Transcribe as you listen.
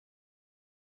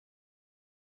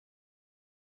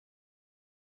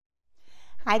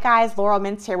Hi guys, Laurel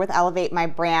Mintz here with Elevate My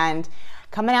Brand,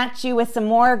 coming at you with some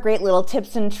more great little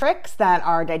tips and tricks that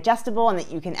are digestible and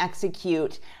that you can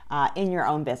execute in your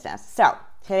own business. So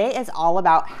today is all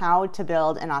about how to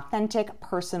build an authentic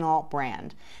personal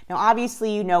brand. Now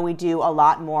obviously you know we do a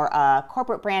lot more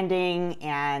corporate branding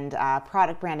and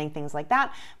product branding, things like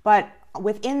that, but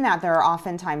within that, there are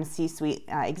oftentimes C-suite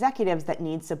executives that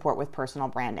need support with personal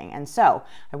branding. And so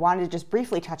I wanted to just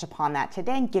briefly touch upon that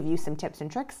today and give you some tips and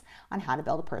tricks on how to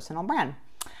build a personal brand.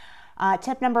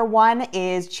 Tip number one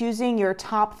is choosing your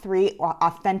top 3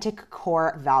 authentic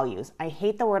core values. I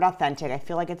hate the word authentic. I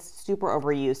feel like it's super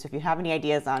overused. So if you have any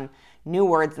ideas on new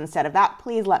words instead of that,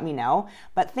 please let me know.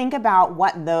 But think about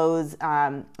what those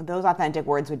authentic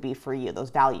words would be for you, those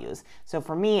values. So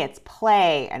for me, it's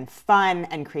play and fun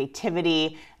and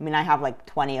creativity. I mean, I have like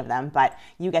 20 of them, but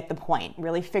you get the point.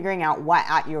 Really figuring out what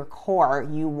at your core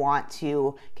you want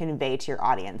to convey to your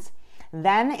audience.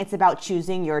 Then it's about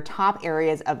choosing your top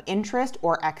areas of interest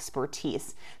or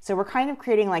expertise. So we're kind of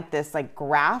creating like this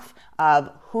graph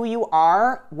of who you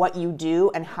are, what you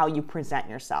do, and how you present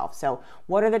yourself. So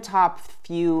what are the top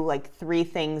few 3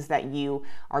 things that you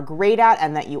are great at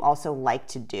and that you also like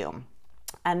to do?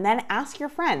 And then ask your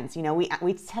friends. You know, we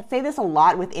say this a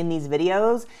lot within these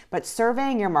videos, but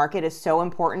surveying your market is so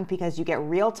important because you get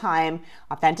real-time,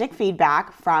 authentic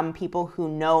feedback from people who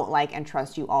know, like, and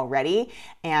trust you already.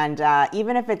 And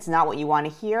even if it's not what you want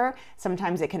to hear,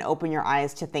 sometimes it can open your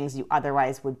eyes to things you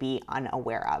otherwise would be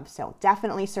unaware of. So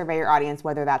definitely survey your audience,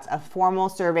 whether that's a formal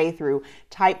survey through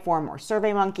Typeform or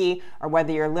SurveyMonkey, or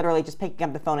whether you're literally just picking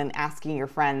up the phone and asking your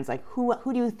friends, like, who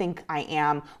do you think I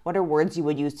am? What are words you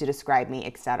would use to describe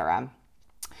me, etc.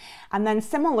 And then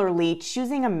similarly,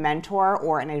 choosing a mentor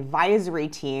or an advisory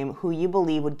team who you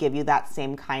believe would give you that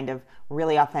same kind of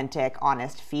really authentic,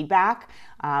 honest feedback.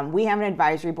 We have an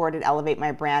advisory board at Elevate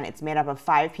My Brand. It's made up of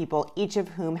 5 people, each of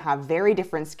whom have very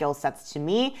different skill sets to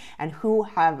me and who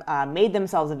have made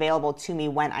themselves available to me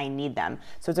when I need them.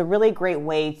 So it's a really great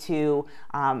way to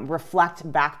reflect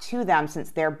back to them,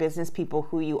 since they're business people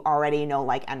who you already know,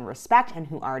 like, and respect, and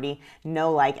who already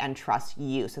know, like, and trust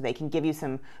you. So they can give you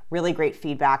some really great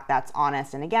feedback that's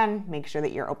honest. And again, make sure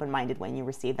that you're open-minded when you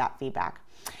receive that feedback.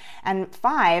 And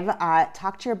 5,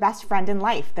 talk to your best friend in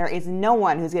life. There is no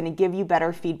one who's going to give you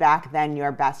better feedback than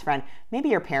your best friend. Maybe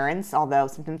your parents, although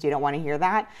sometimes you don't want to hear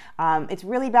that. It's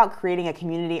really about creating a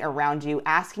community around you,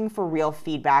 asking for real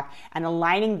feedback, and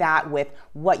aligning that with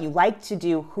what you like to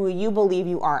do, who you believe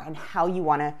you are, and how you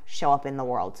want to show up in the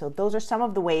world. So those are some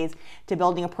of the ways to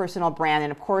building a personal brand.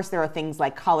 And of course, there are things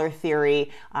like color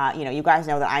theory. You guys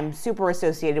know that I'm super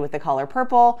associated with the color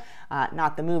purple,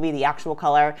 not the movie, the actual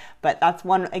color, but that's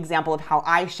one example of how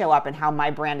I show up and how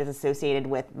my brand is associated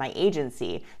with my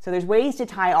agency. So there's ways to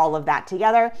tie all of that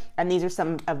together, and these are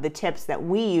some of the tips that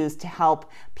we use to help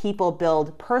people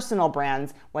build personal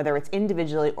brands, whether it's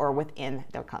individually or within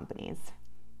their companies.